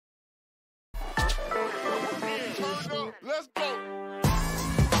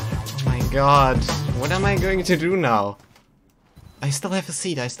god. What am I going to do now? I still have a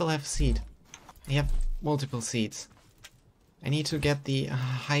seed. I have multiple seeds. I need to get the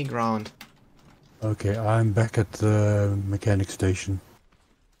high ground. Okay, I'm back at the mechanic station.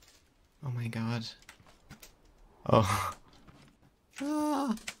 Oh my god. Oh.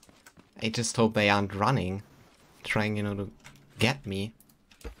 Ah. I just hope they aren't running. Trying, you know, to get me.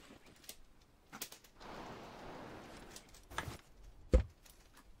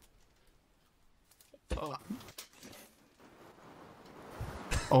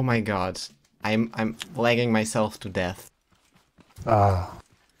 Oh my god. I'm lagging myself to death. Ah.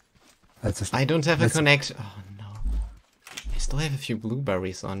 I don't have a connection. Oh no. I still have a few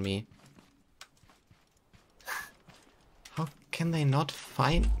blueberries on me. How can they not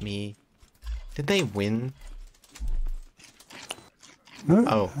find me? Did they win? No.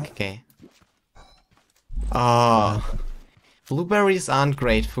 Oh, okay. Oh. Blueberries aren't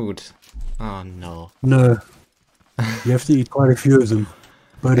great food. Oh no. No. You have to eat quite a few of them.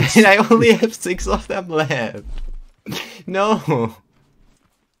 But it's... And I only have 6 of them left. No.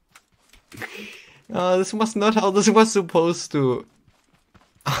 Oh, this was not how this was supposed to.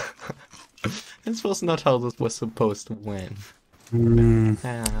 This was not how this was supposed to win.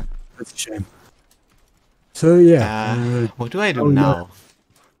 That's a shame. So yeah. What do I do now?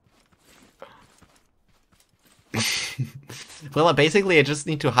 Well, basically I just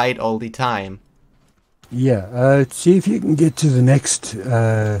need to hide all the time. Yeah, see if you can get to the next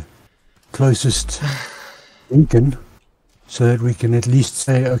closest beacon, so that we can at least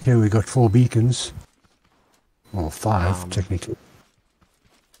say, okay, we got 4 beacons. Or 5, technically.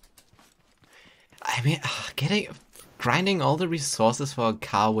 I mean, grinding all the resources for a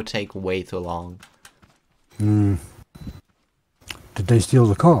car would take way too long. Did they steal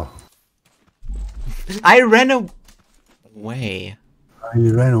the car? I ran away. Oh,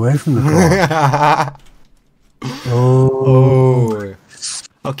 you ran away from the car. Oh.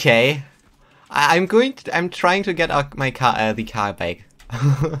 Okay. I'm trying to get my car, the car back.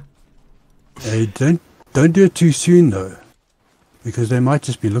 Hey, don't do it too soon though, because they might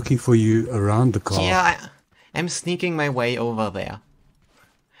just be looking for you around the car. Yeah, I'm sneaking my way over there.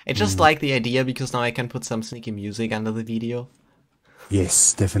 I just like the idea because now I can put some sneaky music under the video.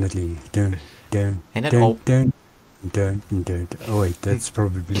 Yes, definitely. Don't. Oh wait, that's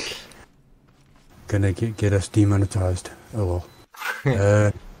probably gonna get us demonetized. Oh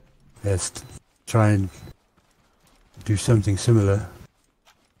well. Let's try and do something similar.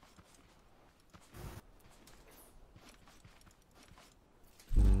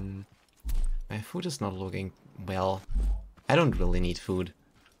 My food is not looking well. I don't really need food.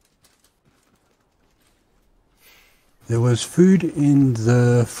 There was food in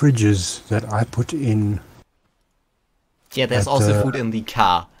the fridges that I put in. Yeah, there's also food in the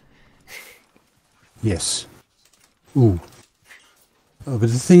car. Yes. Ooh. Oh, but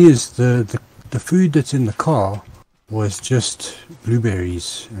the thing is, the food that's in the car was just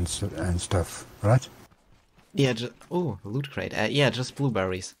blueberries and stuff, right? Yeah, oh, loot crate. Yeah, just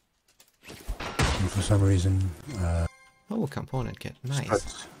blueberries. And for some reason... oh, component kit.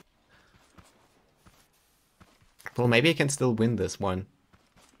 Nice. Well, maybe I can still win this one.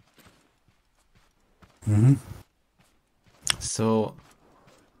 So,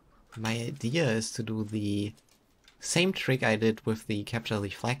 my idea is to do the same trick I did with the capture the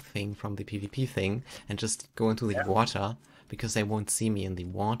flag thing from the PvP thing and just go into the water, because they won't see me in the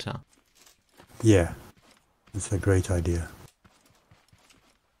water. Yeah, that's a great idea.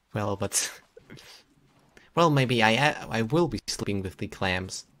 Well, but... well, maybe I will be sleeping with the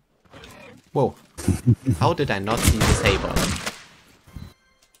clams. Whoa. How did I not see the saber?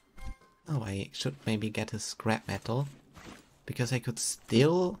 Oh, I should maybe get a scrap metal, because I could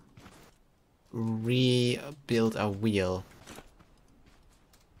still rebuild a wheel.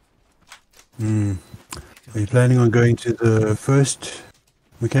 Are you planning on going to the first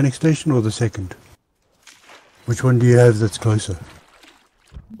mechanic station or the second? Which one do you have that's closer?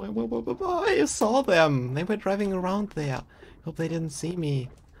 I saw them! They were driving around there. Hope they didn't see me.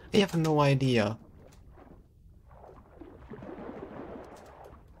 I have no idea.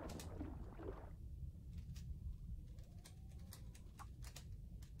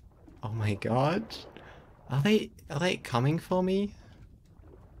 Oh my god. Are they coming for me?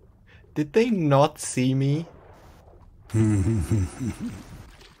 Did they not see me?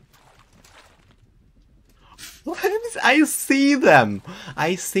 I see them!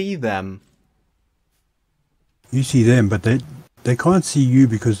 I see them. You see them, but they can't see you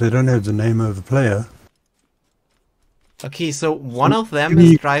because they don't have the name of the player. Okay, so one of them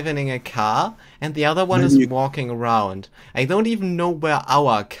is driving a car, and the other one is walking around. I don't even know where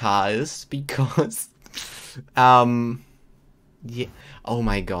our car is, because... yeah. Oh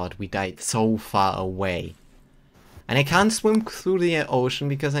my god, we died so far away. And I can't swim through the ocean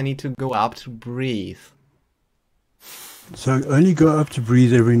because I need to go up to breathe. So only go up to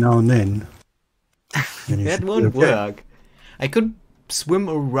breathe every now and then. That won't work. I could swim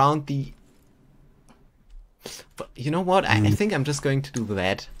around the... But you know what? I think I'm just going to do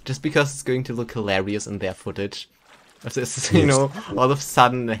that. Just because it's going to look hilarious in their footage. If this, you know, all of a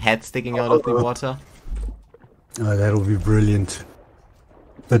sudden a head sticking out of the water. Oh, that'll be brilliant.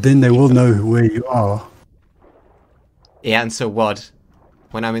 But then they will know where you are. Yeah, and so what?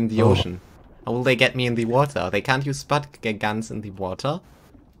 When I'm in the ocean? How will they get me in the water? They can't use spud guns in the water.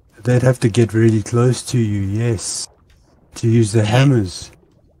 They'd have to get really close to you, yes. To use the hammers.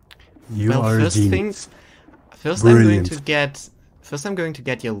 You are a genius. First I'm going to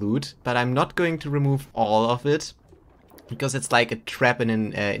get your loot, but I'm not going to remove all of it. Because it's like a trap in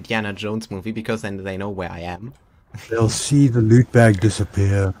an Indiana Jones movie, because then they know where I am. They'll see the loot bag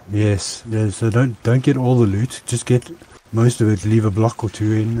disappear. Yes. So don't get all the loot. Just get most of it. Leave a block or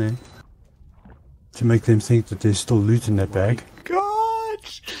two in there. To make them think that there's still loot in that bag.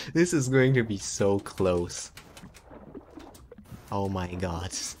 Gosh! This is going to be so close. Oh my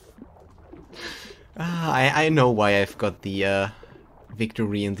god. I know why I've got the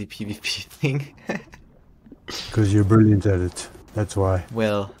victory in the PvP thing. Because you're brilliant at it. That's why.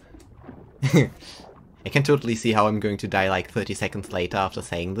 Well, I can totally see how I'm going to die like 30 seconds later after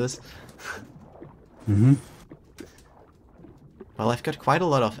saying this. Mm-hmm. Well, I've got quite a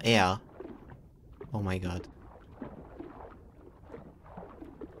lot of air. Oh my god.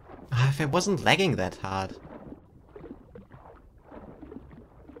 If I wasn't lagging that hard.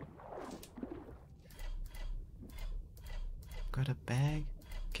 Got a bag?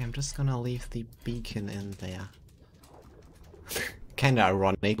 Okay, I'm just gonna leave the beacon in there. Kinda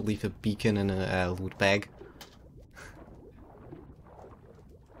ironic to leave a beacon in a loot bag.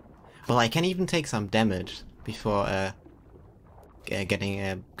 Well, I can even take some damage before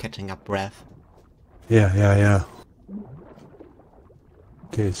catching up breath. Yeah.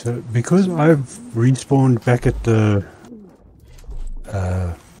 Okay, so because I've respawned back at the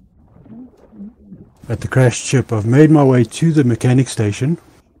crashed ship, I've made my way to the mechanic station.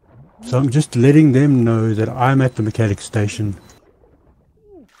 So I'm just letting them know that I'm at the mechanic station.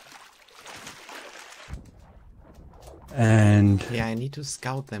 And yeah, I need to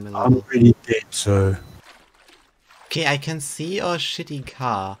scout them a little. I'm already dead, so... Okay, I can see a shitty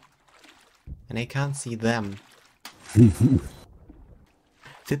car. And I can't see them.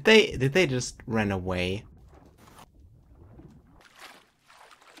 Did they just run away?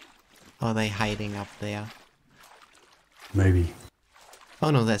 Or are they hiding up there? Maybe. Oh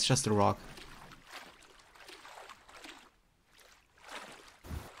no, that's just a rock.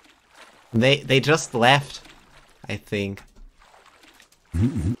 They just left, I think.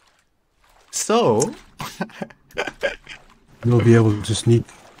 So you'll be able to sneak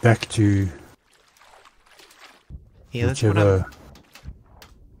back to whichever,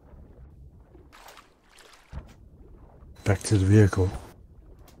 back to the vehicle.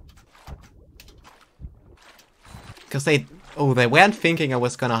 Because they weren't thinking I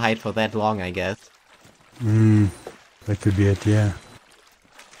was gonna hide for that long, I guess. That could be it, yeah.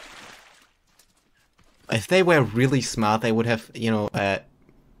 If they were really smart, they would have, you know,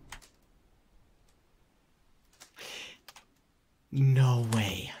 no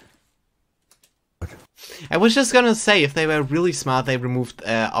way. I was just gonna say, if they were really smart, they removed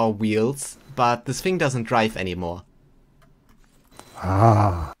our wheels, but this thing doesn't drive anymore.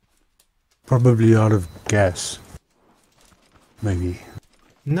 Ah. Probably out of gas. Maybe.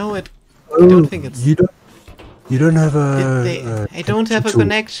 No, I don't think it's... You don't have a... I don't have a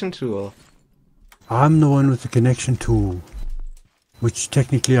connection tool. I'm the one with the connection tool. Which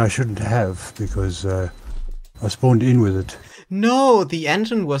technically I shouldn't have, because I spawned in with it. No, the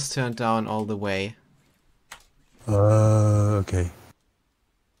engine was turned down all the way. Okay.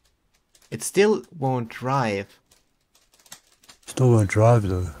 It still won't drive. Still won't drive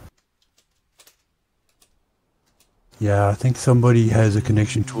though. Yeah, I think somebody has a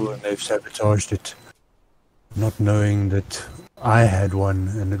connection tool and they've sabotaged it. Not knowing that I had one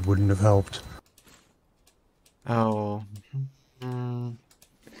and it wouldn't have helped. Oh.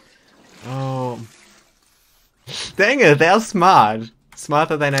 Oh. Dang it, they're smart.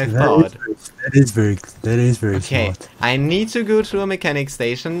 Smarter than I thought. That is very okay, smart. I need to go to a mechanic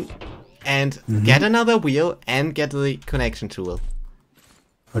station and get another wheel and get the connection tool.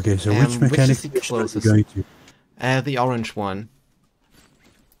 Okay, so which mechanic station are you going to? The orange one.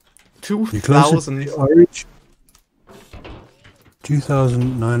 You're closer to 2,000. the orange.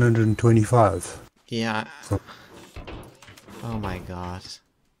 2,925. Yeah. So Oh my god.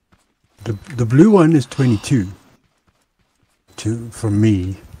 the blue one is 22. From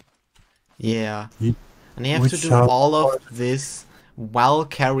me. Yeah. You, And you have to do all of this while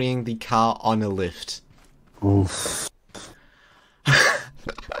carrying the car on a lift. Oof.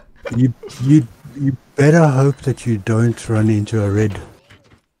 you better hope that you don't run into a red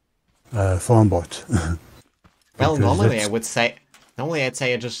farm bot. Well, normally I'd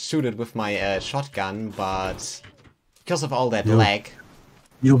say I just shoot it with my shotgun, but because of all that lag.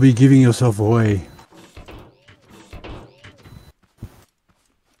 You'll be giving yourself away.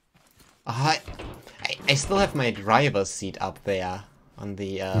 I still have my driver's seat up there on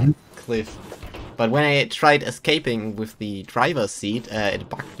the cliff. But when I tried escaping with the driver's seat, it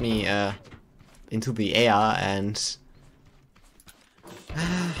bucked me into the air and...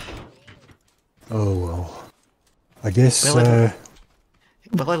 Oh well. I guess...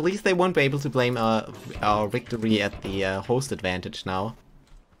 Well, at least they won't be able to blame our victory at the host advantage now.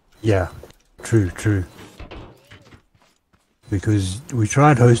 Yeah, true. Because we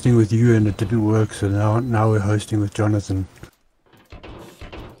tried hosting with you and it didn't work, so now we're hosting with Johnathan.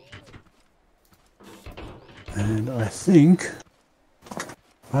 And I think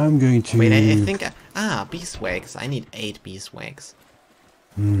I'm going to... Wait, I think... beeswax. I need 8 beeswax.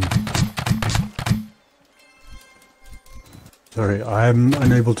 Sorry, I'm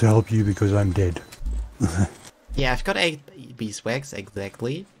unable to help you because I'm dead. Yeah, I've got 8 beeswax,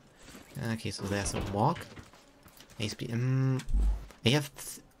 exactly. Okay, so there's a walk. I have...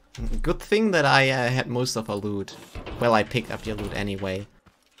 Good thing that I had most of our loot. Well, I picked up your loot anyway.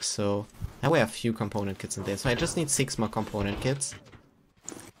 So, now we have a few component kits in there. So I just need 6 more component kits.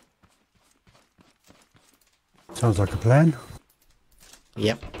 Sounds like a plan.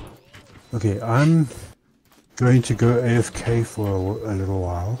 Yep. Okay, I'm going to go AFK for a little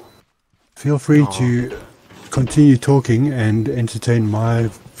while. Feel free to continue talking and entertain my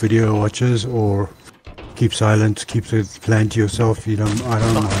video watchers, or keep silent, keep the plan to yourself. I don't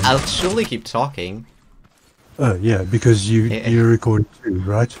mind. I'll surely keep talking. Oh yeah, because you record too,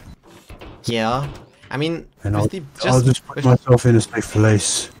 right? Yeah. I mean, and I'll just put myself in a safe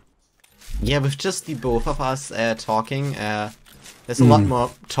place. Yeah, with just the both of us talking, there's a lot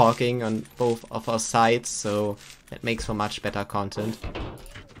more talking on both of our sides, so it makes for much better content.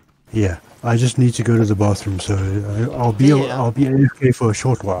 Yeah, I just need to go to the bathroom, so I'll be AFK for a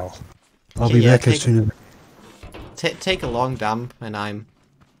short while. I'll be back as soon as... Take a long dump, and I'm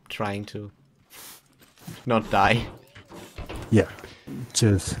trying to not die. Yeah,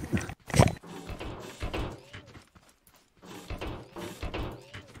 cheers.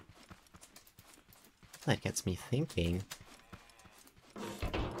 That gets me thinking.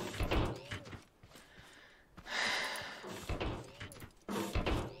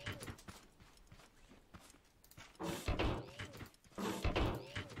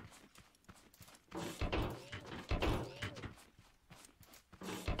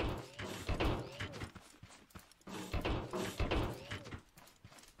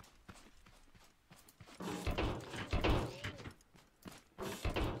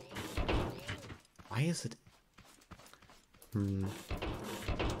 Why is it...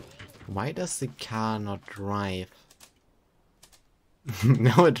 Why does the car not drive?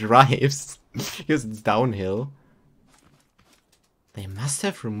 No, it drives. Because it's downhill. They must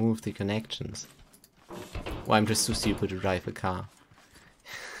have removed the connections. Well, I'm just too stupid to drive a car.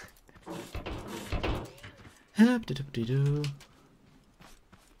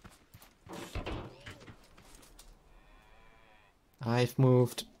 I've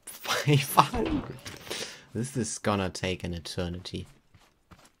moved 500. This is gonna take an eternity.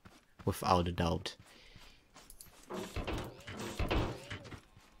 Without a doubt.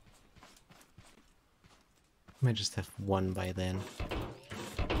 Might just have one by then.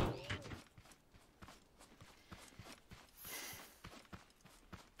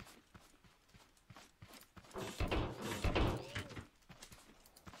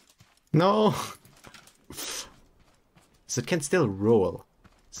 No! So it can still roll.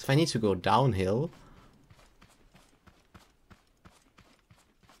 So if I need to go downhill...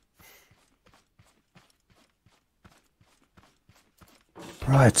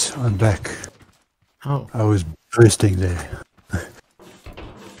 Right, I'm back. Oh. I was bursting there.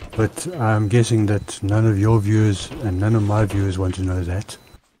 But I'm guessing that none of your viewers and none of my viewers want to know that.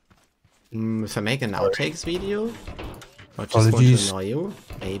 If I make an outtakes video? Or just Apologies. want to annoy you?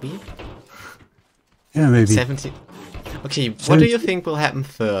 Maybe? Yeah, maybe. 17... Okay, So what do you think will happen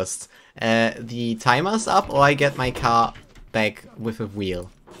first? The timer's up, or I get my car back with a wheel?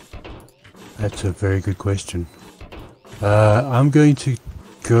 That's a very good question. I'm going to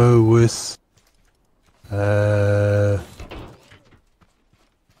go with the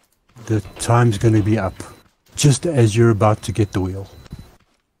time's going to be up just as you're about to get the wheel.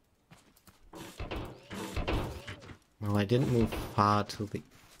 Well, I didn't move far to the...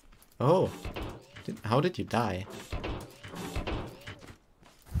 Oh! How did you die?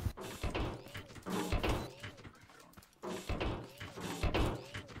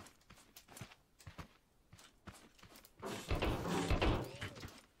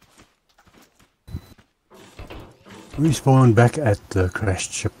 Respawn back at the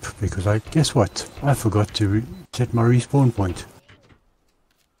crashed ship because guess what? I forgot to set my respawn point.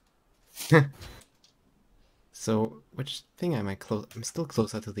 So, which thing am I close? I'm still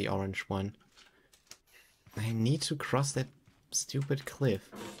closer to the orange one. I need to cross that stupid cliff.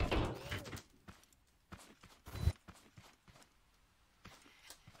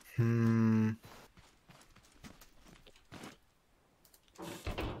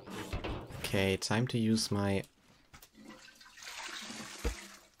 Okay, time to use my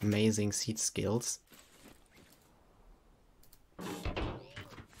amazing seed skills.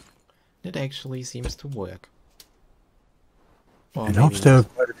 It actually seems to work. Or It helps to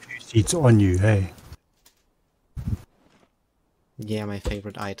have quite a few seats on you, hey? Yeah, my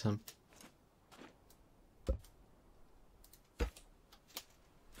favorite item.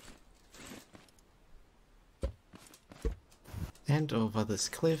 And over this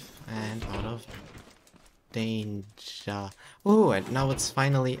cliff and out of danger. Oh, and now it's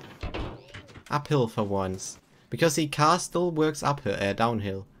finally uphill for once. Because the car still works uphill,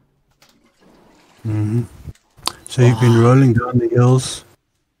 downhill. Mm-hmm. So you've been rolling down the hills,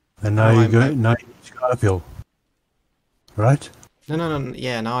 and now No, you go uphill, right? No.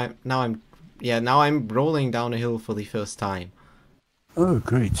 Yeah, now I'm rolling down a hill for the first time. Oh,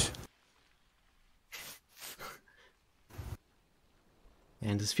 great!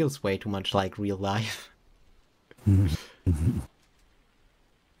 And this feels way too much like real life.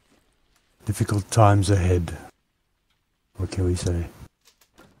 Difficult times ahead. What can we say?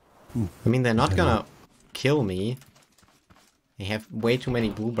 I mean, they're not gonna kill me. They have way too many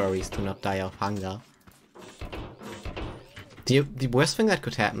blueberries to not die of hunger. The worst thing that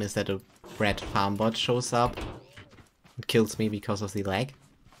could happen is that a red farm bot shows up and kills me because of the lag.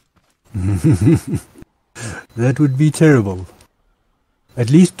 That would be terrible. At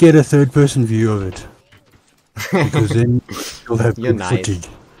least get a third-person view of it, because then you'll have You're good nice. footage.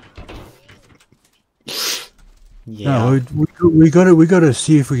 Yeah. No, we gotta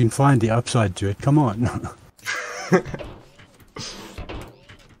see if we can find the upside to it. Come on.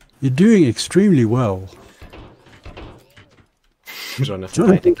 You're doing extremely well.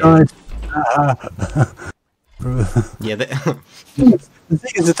 Johnathan, guys. yeah, The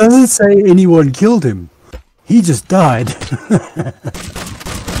thing is, it doesn't say anyone killed him. He just died.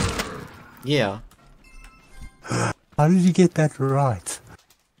 yeah. How did you get that right?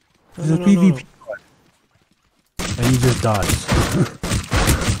 It's No, a no, PvP one. And he just dies.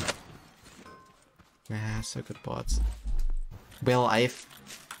 Ah, so good bots. Well,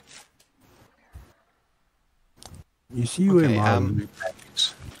 You see where Okay, my loot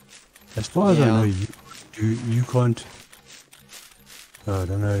is. As far as I know, you can't. I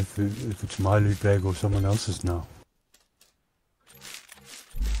don't know if it's my loot bag or someone else's now.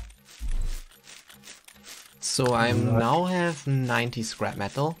 So I now have 90 scrap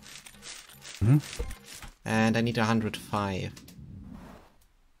metal. And I need 105.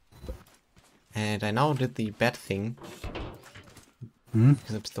 And I now did the bad thing.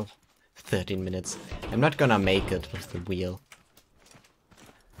 Because I'm still 13 minutes. I'm not gonna make it with the wheel.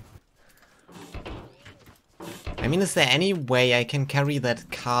 I mean, is there any way I can carry that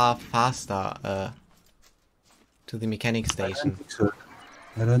car faster to the mechanic station?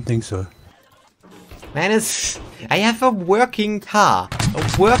 I don't think so. Man, I have a working car.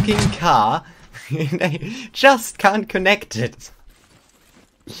 A working car. And I just can't connect it.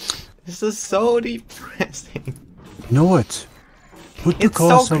 This is so depressing. You know what? Put the It's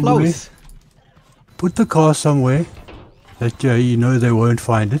car so somewhere. close. Put the car somewhere that you know they won't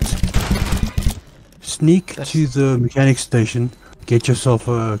find it. Sneak to the mechanic station. Get yourself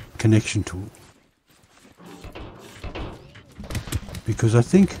a connection tool. Because I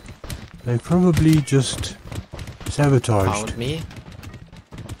think they probably just sabotaged. Found me.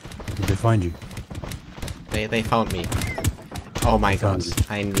 Did they find you? They found me. Oh my god, Found you.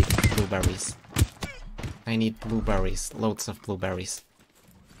 I need blueberries. I need blueberries. Loads of blueberries.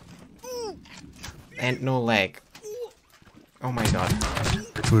 And no lag. Oh my god.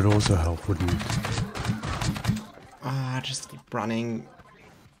 It would also help, wouldn't it? Ah, just keep running.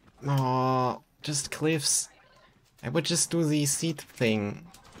 Oh, just cliffs. I would just do the seed thing.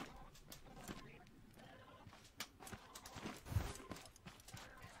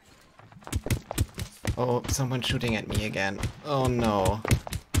 Oh, someone's shooting at me again. Oh no.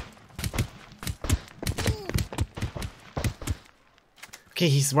 Okay,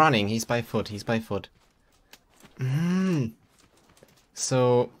 he's running. He's by foot. He's by foot.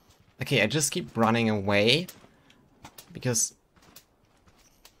 So, okay, I just keep running away. Because...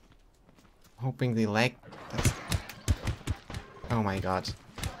 hoping the lag... Oh my god.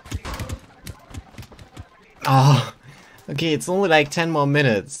 Oh! Okay, it's only like 10 more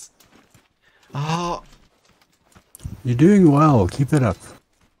minutes. Oh! You're doing well. Keep it up.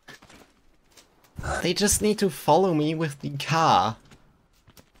 They just need to follow me with the car.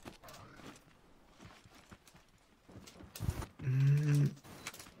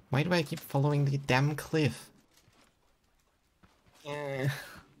 Why do I keep following the damn cliff? Dang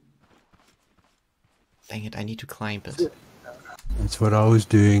it, I need to climb it. That's what I was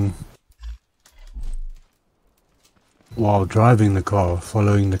doing while driving the car,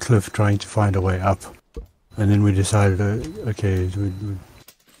 following the cliff, trying to find a way up. And then we decided, okay, we'd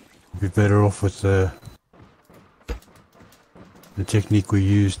be better off with the technique we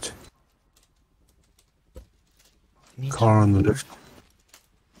used. Car on the lift.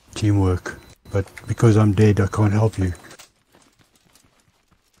 Teamwork. But because I'm dead, I can't help you.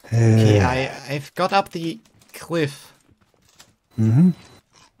 Okay, I've got up the cliff. Mm-hmm.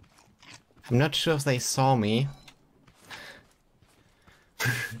 I'm not sure if they saw me.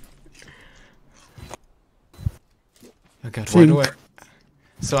 Oh god, why do I...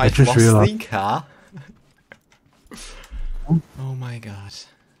 So I just lost realized. the car? Oh my god.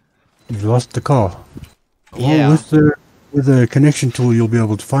 You've lost the car. Yeah. Well, with the connection tool, you'll be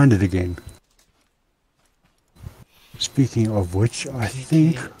able to find it again. Speaking of which, I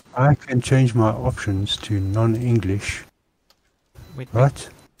think I can change my options to non-English. Wait, Right?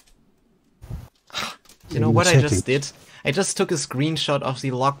 you know what I just did? I just took a screenshot of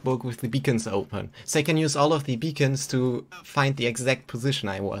the logbook with the beacons open. So I can use all of the beacons to find the exact position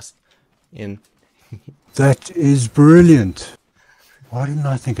I was in. That is brilliant. Why didn't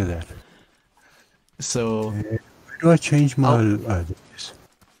I think of that? So... where do I change my... yes.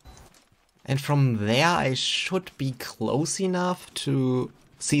 And from there I should be close enough to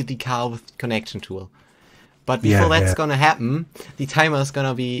see the car with connection tool. But before that's gonna happen, the timer is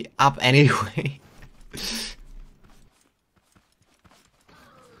gonna be up anyway.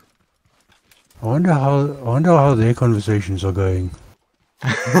 I wonder how their conversations are going.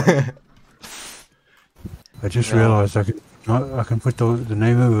 I just realized I can put the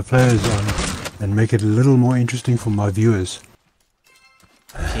name of the players on and make it a little more interesting for my viewers.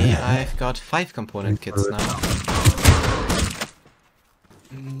 Okay, I've got 5 component kits now.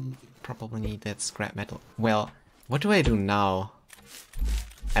 Probably need that scrap metal. Well, what do I do now?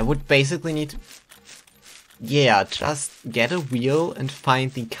 I would basically need to... Yeah, just get a wheel and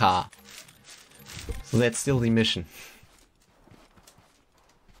find the car. So that's still the mission.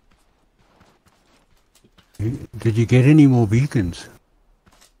 Did you get any more beacons?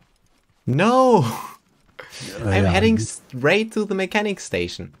 No! I'm heading straight to the mechanic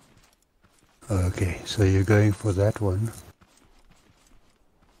station. Okay, so you're going for that one.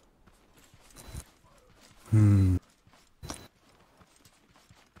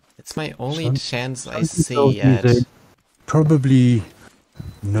 It's my only chance I see yet. They probably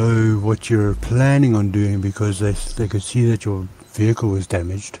know what you're planning on doing because they could see that your vehicle was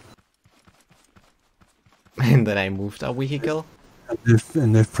damaged. And then I moved our vehicle.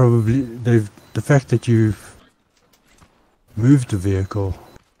 And the fact that you've moved the vehicle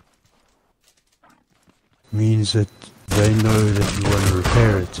means that they know that you want to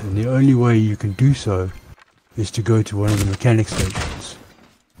repair it, and the only way you can do so is to go to one of the mechanic stations.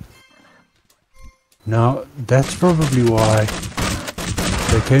 Now, that's probably why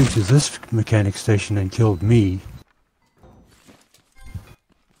they came to this mechanic station and killed me.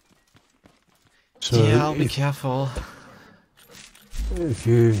 So yeah, I'll be careful. If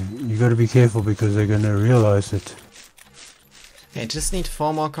you got to be careful because they're going to realize that. I just need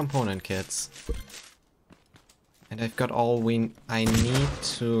 4 more component kits. And I've got all I need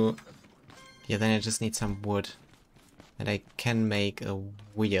to... Yeah, then I just need some wood. And I can make a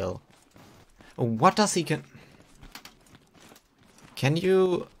wheel. Oh, what does he Can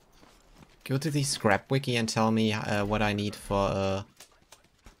you go to the scrap wiki and tell me what I need for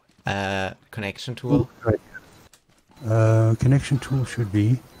a connection tool? Connection tool should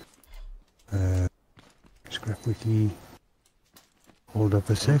be scrap wiki. Hold up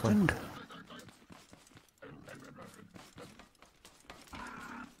a second. I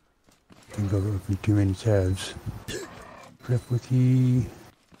think I've opened too many tabs. Prep wiki.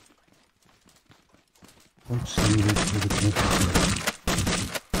 What's needed for the next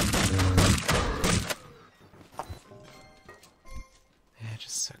Yeah,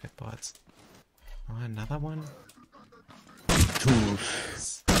 just circuit boards. Oh, another one?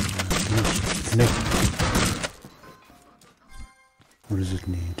 tools? Connect. What does it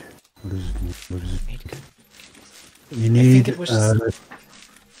need? What does it need? What does it need? You need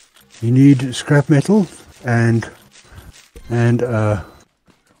you need scrap metal and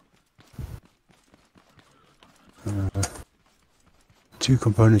two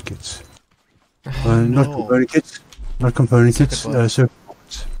component kits. Oh, Not no. component kits. Not component kits. Circuit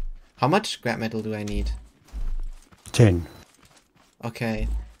boards. How much scrap metal do I need? 10. Okay.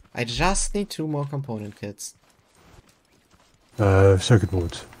 I just need 2 more component kits. Circuit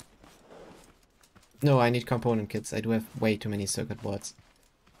boards. No, I need component kits. I do have way too many circuit boards.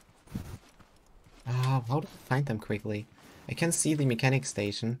 Ah, how do I find them quickly? I can see the mechanic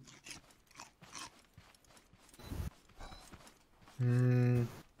station. Ooh,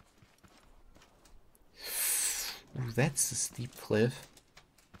 that's a steep cliff.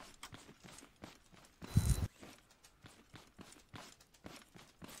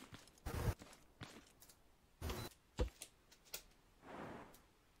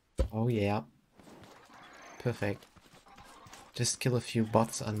 Oh yeah. Perfect. Just kill a few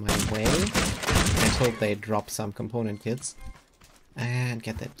bots on my way. Let's hope they drop some component kits. And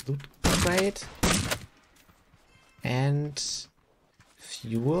get that loot crate. And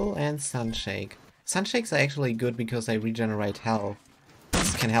fuel and sunshake. Sunshakes are actually good because they regenerate health.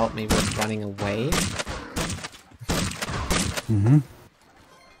 This can help me with running away. Ooh,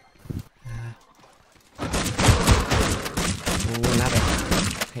 another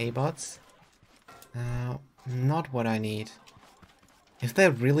paybots. Not what I need. If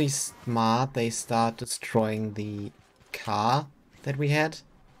they're really smart, they start destroying the car that we had.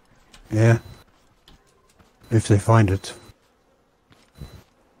 Yeah. If they find it.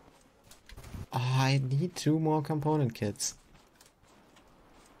 Oh, I need 2 more component kits.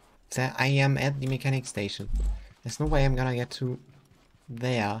 So I am at the mechanic station. There's no way I'm gonna get to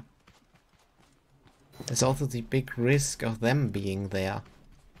there. There's also the big risk of them being there.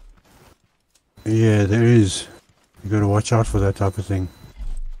 Yeah, there is. You gotta watch out for that type of thing.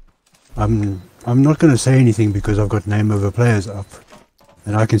 I'm not gonna say anything because I've got name over players up.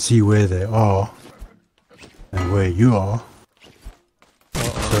 And I can see where they are. And where you are.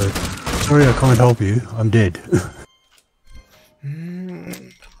 So, sorry I can't help you. I'm dead.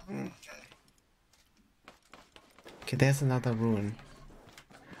 Okay, there's another ruin.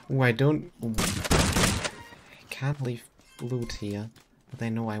 Ooh, I can't leave loot here. But they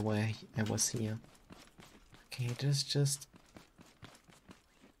know I was here. Okay, just...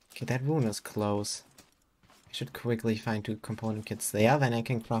 Okay, that ruin is close. I should quickly find 2 component kits there, then I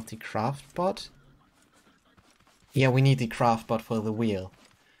can craft the craft bot. Yeah, we need the craft bot for the wheel.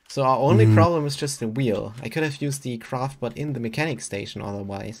 So our only problem is just the wheel. I could have used the craft bot in the mechanic station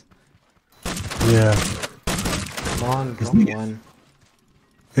otherwise. Yeah. Come on, drop one.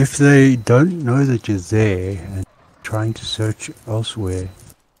 If they don't know that you're there and trying to search elsewhere,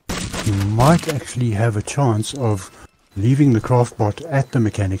 you might actually have a chance of leaving the craft bot at the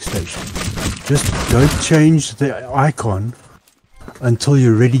mechanic station. Just don't change the icon until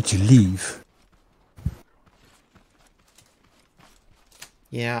you're ready to leave.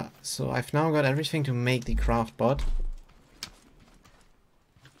 Yeah, so I've now got everything to make the craft bot.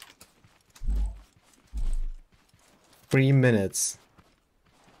 Three minutes.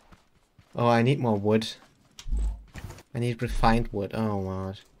 Oh, I need more wood. I need refined wood. Oh,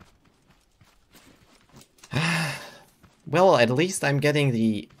 God. Well, at least I'm getting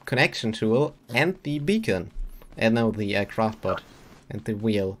the connection tool and the beacon. And no, the craft bot. And the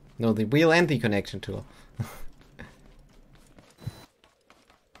wheel. No, the wheel and the connection tool.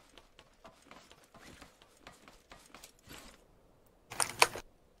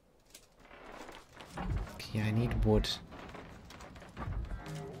 Okay, I need wood.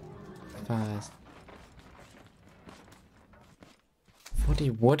 Fast. For the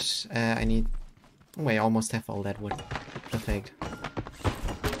wood, I need... Oh, I almost have all that wood. Perfect.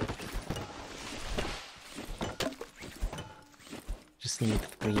 Just need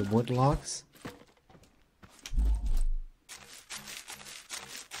 3 wood logs.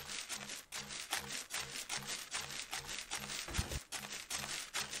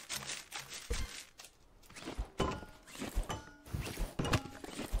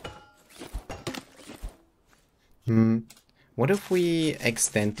 What if we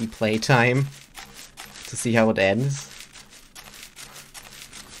extend the playtime to see how it ends?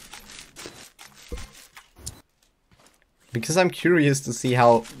 Because I'm curious to see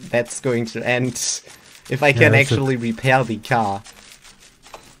how that's going to end, if I can actually repair the car.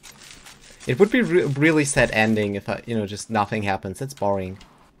 It would be really sad ending if I, just nothing happens. That's boring.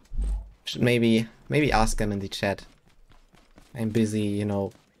 Should maybe ask them in the chat. I'm busy,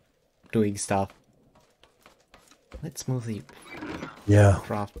 doing stuff. Let's move the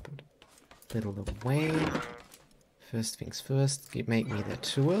craft a little away. First things first, make me the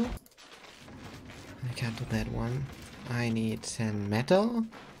tool. I can't do that one. I need 10 metal.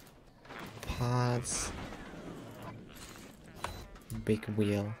 Parts. Big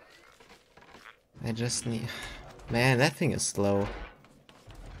wheel. I just need... Man, that thing is slow.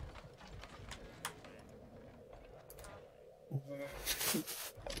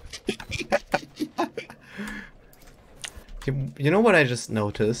 You know what I just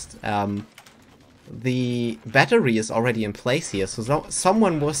noticed? The battery is already in place here, so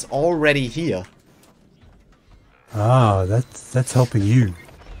someone was already here. Ah, that's helping you.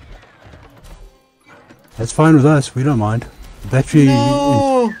 That's fine with us. We don't mind. The battery.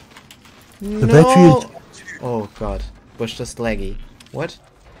 No! The battery. Oh god, was just laggy. What?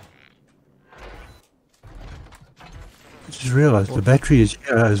 I just realized the battery is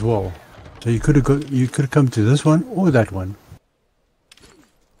here as well. So you could have come to this one or that one.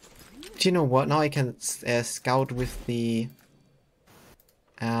 Do you know what? Now I can scout with the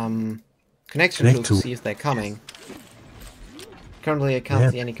connection tool to see if they're coming. Currently I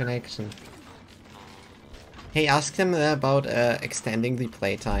can't see any connection. Hey, ask them about extending the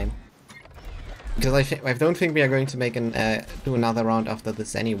playtime. Because I don't think we are going to make do another round after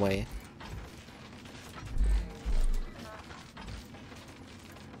this anyway.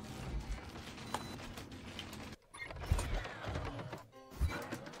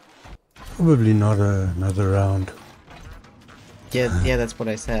 Probably not another round. Yeah, that's what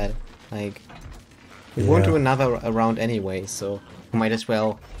I said. Like, we won't do another round anyway, so we might as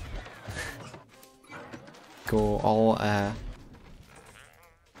well go all. I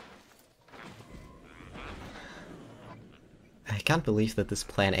can't believe that this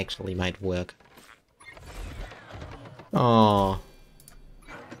plan actually might work. Oh.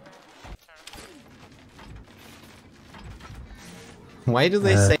 Why do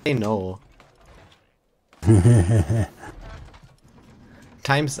they say no?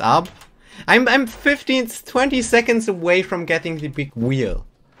 Time's up. I'm 20 seconds away from getting the big wheel.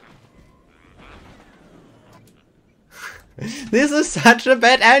 This is such a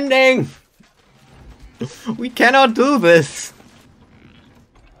bad ending. We cannot do this.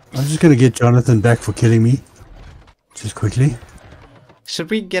 I'm just gonna get Johnathan back for killing me. Just quickly. Should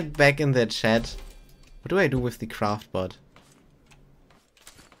we get back in the chat? What do I do with the craft bot?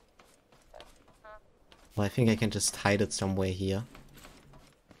 Well, I think I can just hide it somewhere here.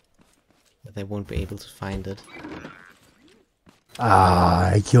 But they won't be able to find it.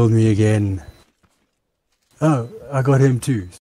 Ah, he killed me again. Oh, I got him too.